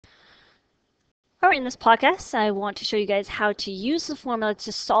Alright, in this podcast, I want to show you guys how to use the formula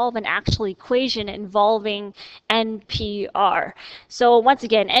to solve an actual equation involving NPR. So once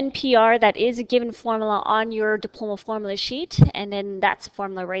again, NPR, that is a given formula on your diploma formula sheet, and then that's a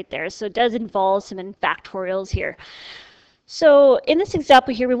formula right there. So it does involve some factorials here. So in this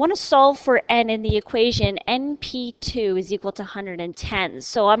example here, we want to solve for n in the equation np2 is equal to 110.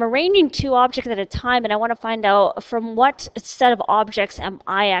 So I'm arranging two objects at a time, and I want to find out from what set of objects am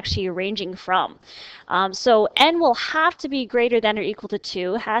I actually arranging from. So n will have to be greater than or equal to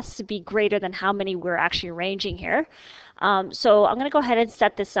 2, has to be greater than how many we're actually arranging here. So I'm going to go ahead and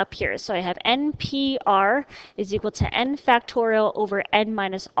set this up here. So I have NPR is equal to n factorial over n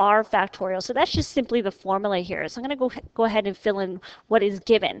minus r factorial. So that's just simply the formula here. So I'm going to go ahead and fill in what is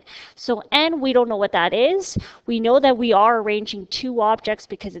given. So n, we don't know what that is. We know that we are arranging two objects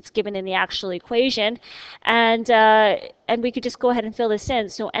because it's given in the actual equation. And we could just go ahead and fill this in.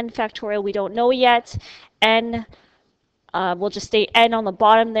 So n factorial we don't know yet. N we'll just state n on the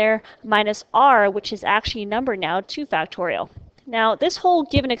bottom there, minus r, which is actually a number now, 2 factorial. Now, this whole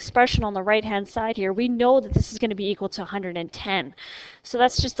given expression on the right-hand side here, we know that this is going to be equal to 110. So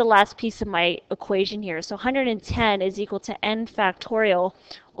that's just the last piece of my equation here. So 110 is equal to n factorial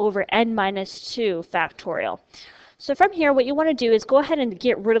over n minus 2 factorial. So from here, what you want to do is go ahead and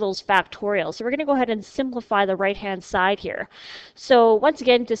get rid of those factorials. So we're going to go ahead and simplify the right-hand side here. So once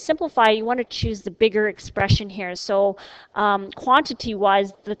again, to simplify, you want to choose the bigger expression here. So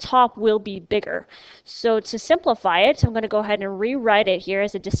quantity-wise, the top will be bigger. So to simplify it, I'm going to go ahead and rewrite it here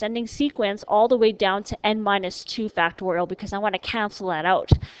as a descending sequence all the way down to n minus 2 factorial because I want to cancel that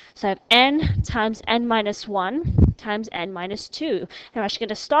out. So I have n times n minus 1 times n minus 2. I'm actually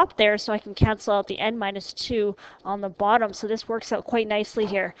going to stop there so I can cancel out the n minus 2 on the bottom. So this works out quite nicely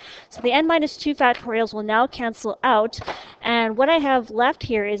here. So the n minus 2 factorials will now cancel out. And what I have left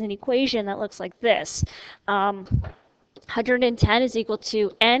here is an equation that looks like this. 110 is equal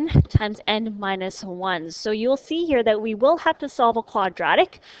to n times n minus 1. So you'll see here that we will have to solve a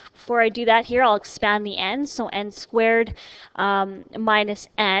quadratic. Before I do that here, I'll expand the n. So n squared minus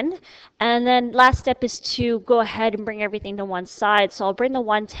n. And then last step is to go ahead and bring everything to one side. So I'll bring the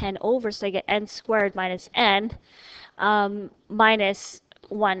 110 over so I get n squared minus n minus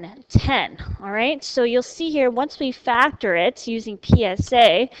 110. All right, so you'll see here once we factor it using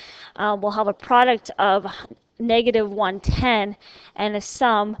PSA, we'll have a product of negative 110 and a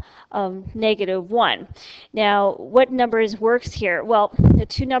sum of negative 1. Now, what numbers works here? Well, the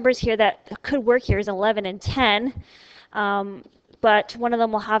two numbers here that could work here is 11 and 10. But one of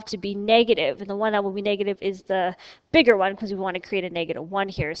them will have to be negative, and the one that will be negative is the bigger one because we want to create a negative 1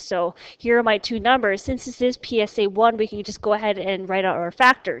 here. So here are my two numbers. Since this is PSA 1, we can just go ahead and write out our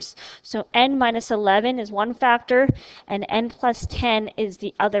factors. So n minus 11 is one factor, and n plus 10 is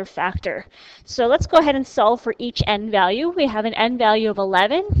the other factor. So let's go ahead and solve for each n value. We have an n value of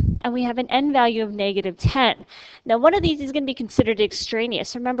 11, and we have an n value of negative 10. Now, one of these is going to be considered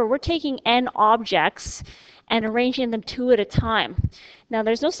extraneous. Remember, we're taking n objects and arranging them two at a time. Now,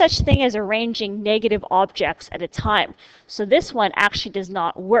 there's no such thing as arranging negative objects at a time. So this one actually does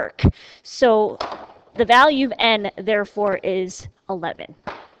not work. So the value of n, therefore, is 11.